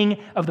blessing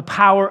of the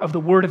power of the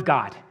Word of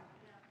God.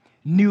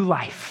 New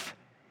life,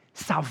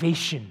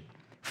 salvation,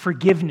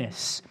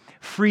 forgiveness,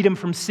 freedom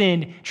from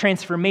sin,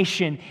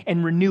 transformation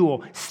and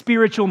renewal,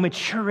 spiritual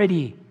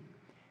maturity,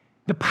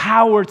 the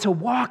power to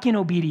walk in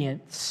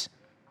obedience.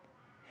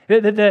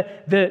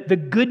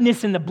 The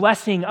goodness and the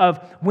blessing of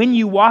when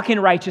you walk in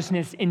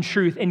righteousness, in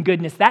truth, and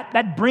goodness,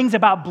 that brings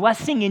about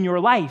blessing in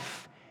your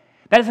life.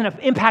 That has an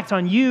impact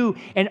on you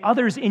and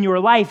others in your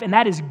life, and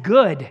that is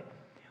good.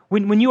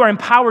 When you are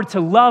empowered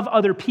to love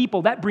other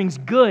people, that brings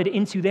good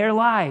into their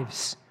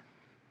lives.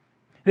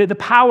 The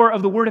power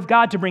of the Word of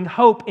God to bring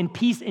hope and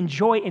peace and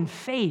joy and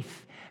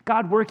faith,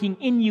 God working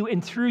in you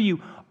and through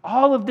you,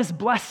 all of this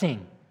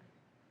blessing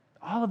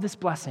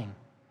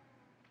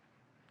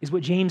is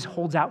what James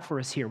holds out for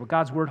us here, what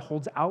God's Word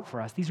holds out for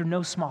us. These are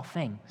no small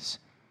things.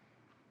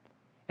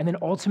 And then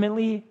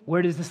ultimately,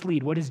 where does this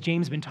lead? What has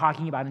James been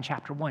talking about in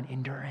chapter 1?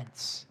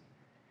 Endurance.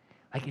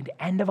 Like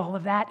the end of all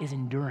of that is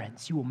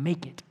endurance. You will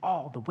make it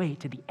all the way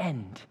to the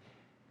end.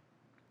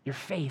 Your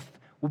faith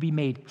will be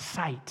made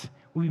sight,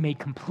 will be made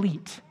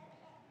complete.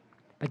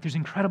 Like there's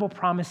incredible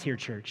promise here,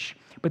 church,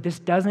 but this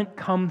doesn't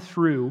come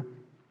through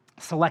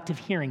selective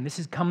hearing.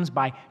 This comes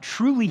by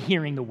truly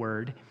hearing the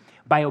word,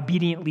 by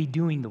obediently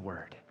doing the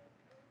word.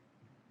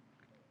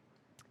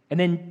 And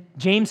then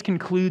James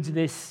concludes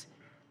this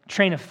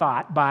train of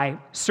thought by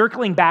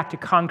circling back to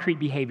concrete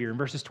behavior in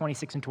verses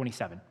 26 and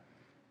 27.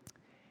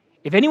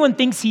 If anyone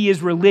thinks he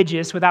is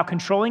religious without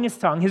controlling his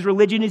tongue, his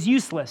religion is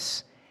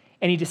useless,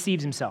 and he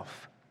deceives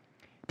himself.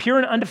 Pure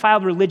and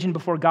undefiled religion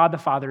before God the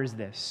Father is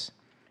this: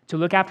 to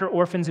look after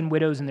orphans and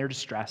widows in their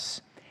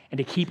distress, and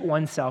to keep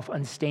oneself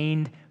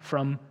unstained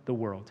from the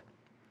world.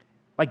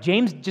 Like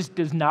James just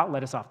does not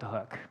let us off the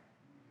hook.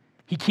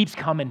 He keeps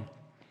coming.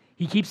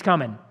 He keeps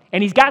coming.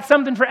 And he's got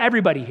something for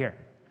everybody here.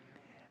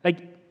 Like,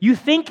 you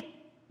think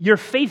you're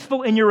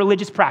faithful in your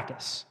religious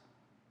practice.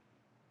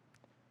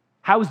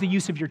 How is the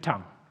use of your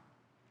tongue?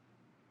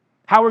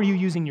 How are you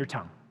using your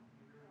tongue?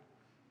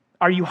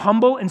 Are you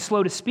humble and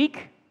slow to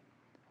speak,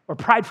 or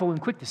prideful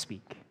and quick to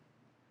speak?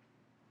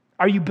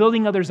 Are you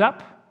building others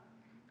up?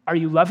 Are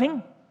you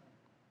loving?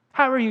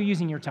 How are you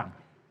using your tongue?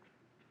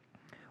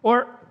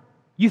 Or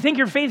you think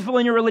you're faithful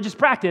in your religious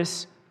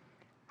practice.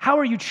 How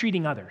are you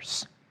treating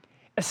others,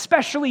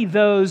 especially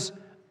those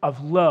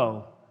of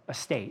low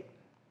estate?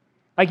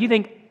 Like you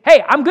think,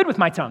 hey, I'm good with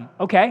my tongue.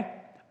 Okay.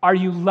 Are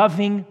you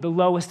loving the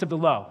lowest of the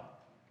low?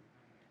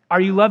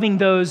 Are you loving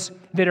those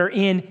that are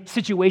in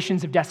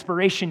situations of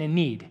desperation and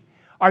need?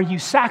 Are you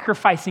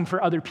sacrificing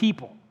for other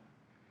people?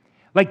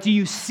 Like, do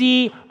you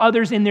see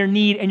others in their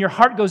need and your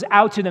heart goes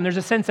out to them? There's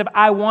a sense of,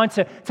 I want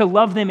to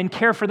love them and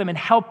care for them and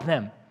help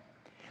them.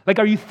 Like,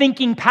 are you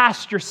thinking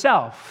past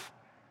yourself?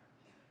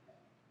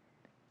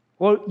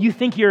 Well, you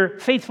think you're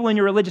faithful in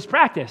your religious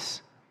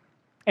practice.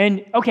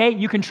 And, okay,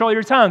 you control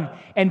your tongue.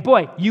 And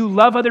boy, you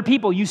love other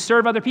people. You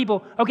serve other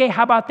people. Okay,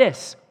 how about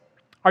this?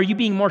 Are you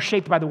being more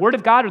shaped by the Word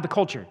of God or the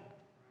culture?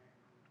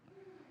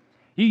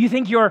 You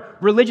think your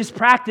religious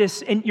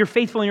practice, and you're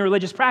faithful in your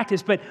religious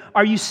practice, but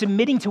are you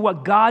submitting to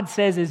what God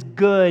says is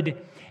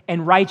good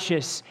and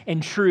righteous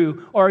and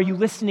true, or are you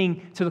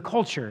listening to the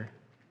culture?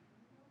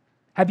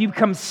 Have you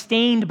become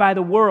stained by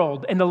the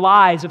world and the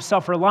lies of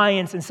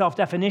self-reliance and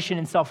self-definition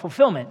and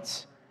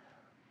self-fulfillment?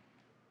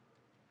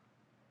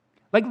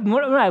 Like,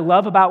 what I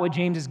love about what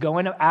James is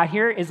going at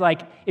here is,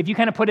 like, if you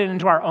kind of put it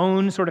into our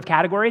own sort of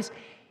categories,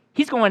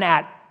 he's going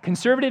at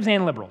conservatives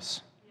and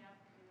liberals.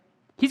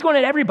 He's going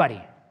at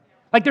everybody.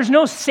 Like, there's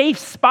no safe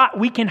spot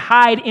we can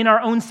hide in our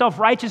own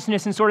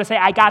self-righteousness and sort of say,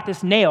 I got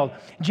this nailed.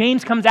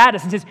 James comes at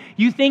us and says,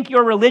 you think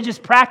your religious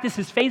practice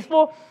is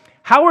faithful?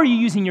 How are you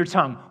using your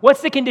tongue?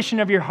 What's the condition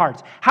of your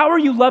heart? How are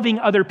you loving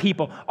other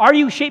people? Are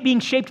you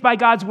being shaped by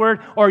God's word,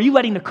 or are you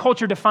letting the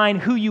culture define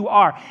who you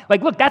are?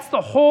 Like, look, that's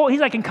the whole,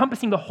 he's like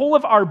encompassing the whole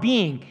of our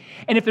being.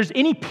 And if there's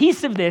any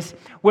piece of this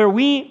where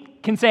we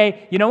can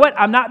say, you know what,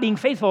 I'm not being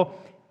faithful,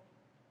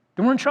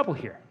 then we're in trouble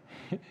here.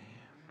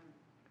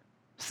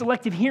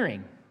 Selective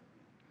hearing.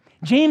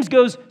 James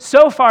goes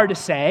so far to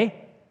say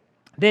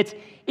that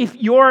if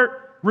you're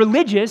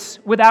religious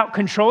without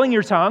controlling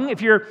your tongue,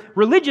 if you're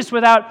religious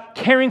without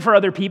caring for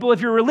other people,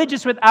 if you're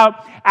religious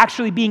without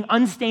actually being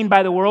unstained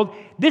by the world,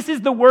 this is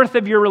the worth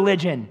of your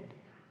religion.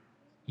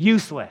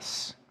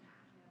 Useless.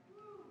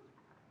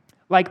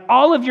 Like,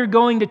 all of your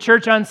going to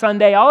church on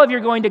Sunday, all of your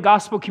going to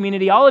gospel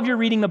community, all of your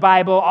reading the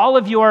Bible, all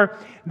of your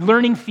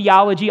learning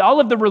theology, all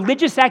of the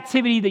religious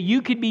activity that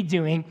you could be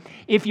doing,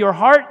 if your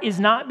heart is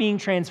not being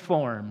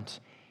transformed,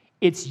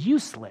 it's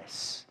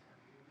useless.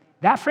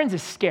 That, friends,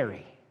 is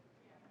scary.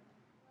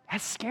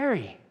 That's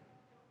scary.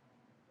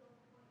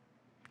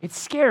 It's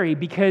scary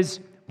because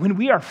when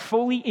we are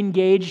fully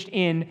engaged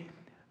in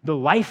the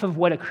life of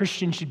what a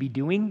Christian should be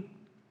doing,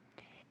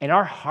 and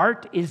our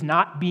heart is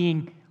not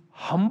being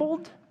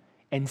humbled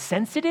and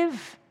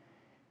sensitive,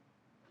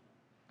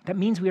 that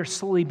means we are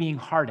slowly being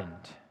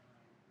hardened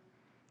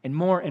and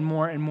more and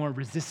more and more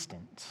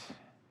resistant.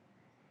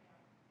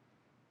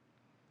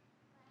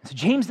 So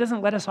James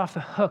doesn't let us off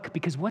the hook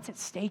because what's at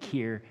stake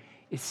here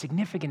is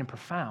significant and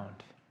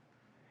profound.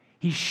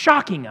 He's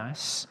shocking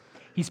us.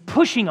 He's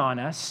pushing on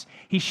us.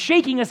 He's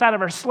shaking us out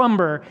of our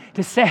slumber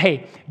to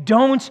say,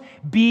 don't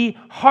be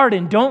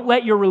hardened. Don't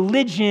let your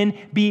religion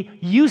be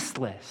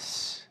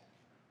useless.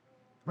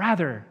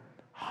 Rather,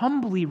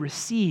 humbly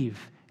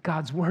receive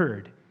God's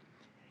word.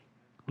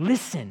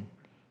 Listen,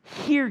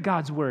 hear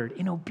God's word,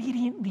 and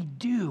obediently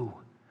do.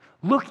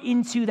 Look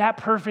into that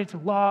perfect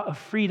law of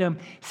freedom.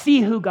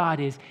 See who God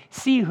is.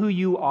 See who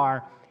you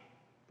are.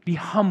 Be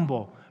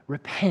humble.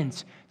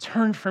 Repent.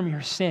 Turn from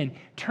your sin.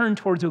 Turn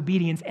towards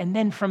obedience. And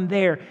then from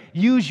there,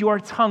 use your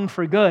tongue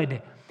for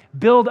good.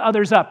 Build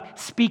others up.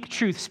 Speak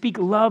truth. Speak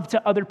love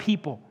to other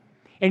people.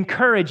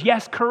 Encourage,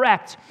 yes,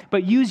 correct,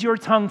 but use your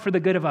tongue for the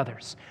good of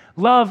others.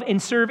 Love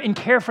and serve and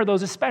care for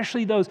those,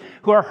 especially those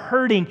who are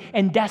hurting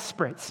and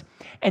desperate.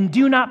 And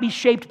do not be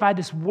shaped by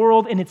this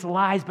world and its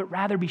lies, but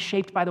rather be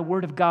shaped by the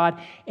word of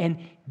God and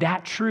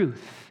that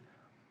truth.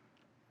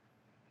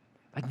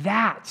 Like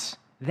that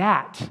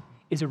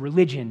is a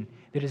religion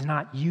that is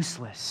not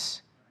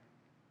useless.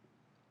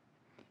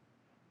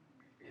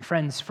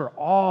 Friends, for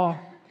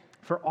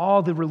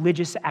all the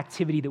religious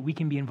activity that we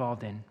can be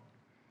involved in,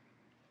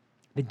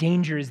 the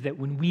danger is that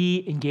when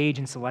we engage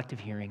in selective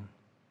hearing,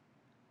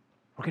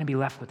 we're going to be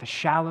left with a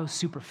shallow,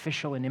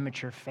 superficial, and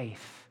immature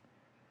faith.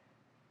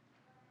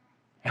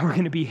 And we're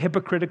going to be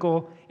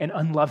hypocritical and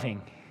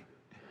unloving.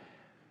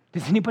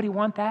 Does anybody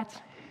want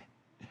that?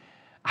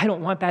 I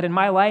don't want that in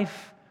my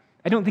life.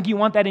 I don't think you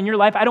want that in your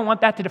life. I don't want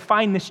that to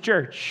define this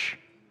church.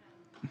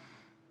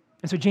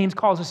 And so James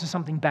calls us to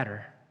something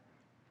better,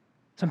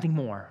 something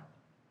more.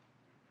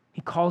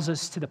 He calls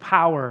us to the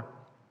power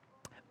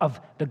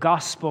of the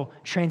gospel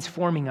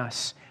transforming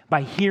us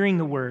by hearing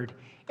the word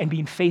and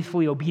being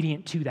faithfully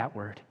obedient to that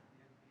word.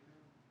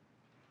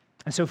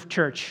 And so,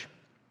 church,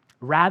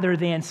 rather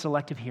than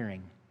selective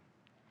hearing,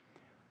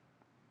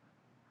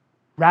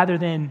 rather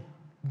than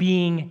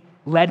being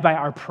led by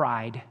our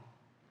pride,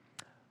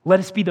 let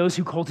us be those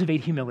who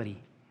cultivate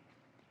humility.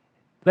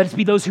 Let us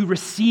be those who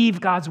receive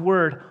God's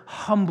word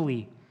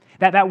humbly,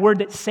 that word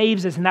that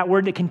saves us and that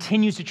word that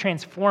continues to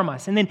transform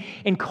us. And then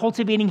in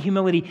cultivating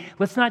humility,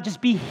 let's not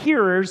just be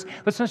hearers,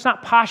 let's just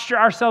not posture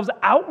ourselves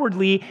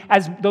outwardly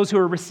as those who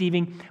are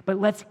receiving, but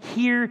let's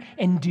hear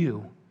and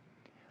do.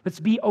 Let's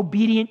be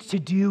obedient to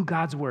do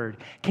God's word,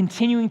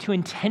 continuing to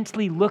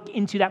intently look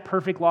into that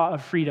perfect law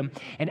of freedom.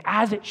 And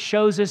as it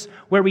shows us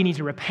where we need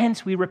to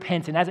repent, we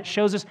repent. And as it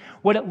shows us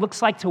what it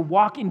looks like to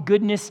walk in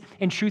goodness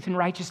and truth and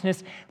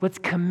righteousness, let's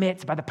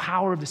commit by the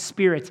power of the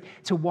Spirit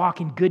to walk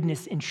in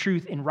goodness and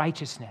truth and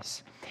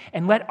righteousness.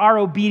 And let our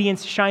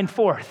obedience shine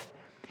forth.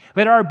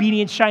 Let our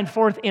obedience shine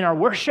forth in our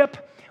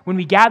worship. When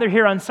we gather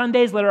here on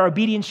Sundays, let our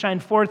obedience shine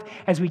forth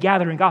as we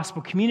gather in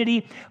gospel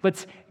community.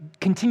 Let's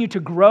continue to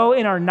grow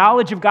in our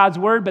knowledge of God's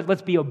word, but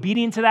let's be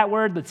obedient to that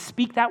word. Let's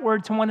speak that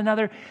word to one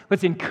another.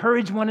 Let's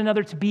encourage one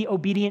another to be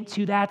obedient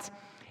to that.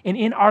 And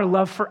in our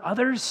love for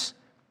others,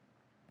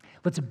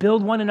 let's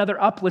build one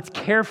another up. Let's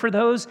care for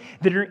those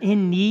that are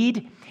in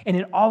need. And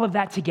in all of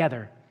that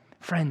together,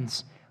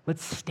 friends,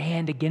 let's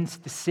stand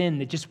against the sin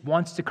that just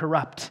wants to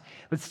corrupt.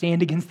 Let's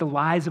stand against the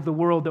lies of the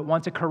world that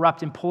want to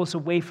corrupt and pull us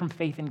away from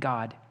faith in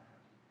God.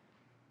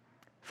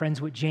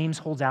 Friends, what James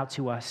holds out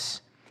to us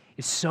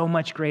is so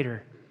much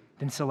greater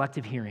than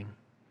selective hearing,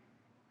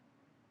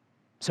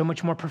 so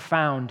much more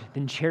profound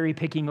than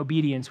cherry-picking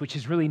obedience, which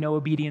is really no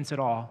obedience at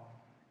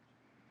all.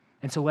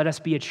 And so let us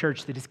be a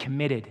church that is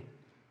committed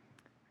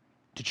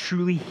to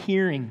truly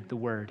hearing the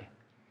word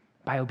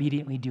by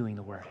obediently doing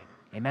the word.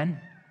 Amen?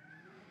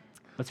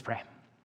 Let's pray.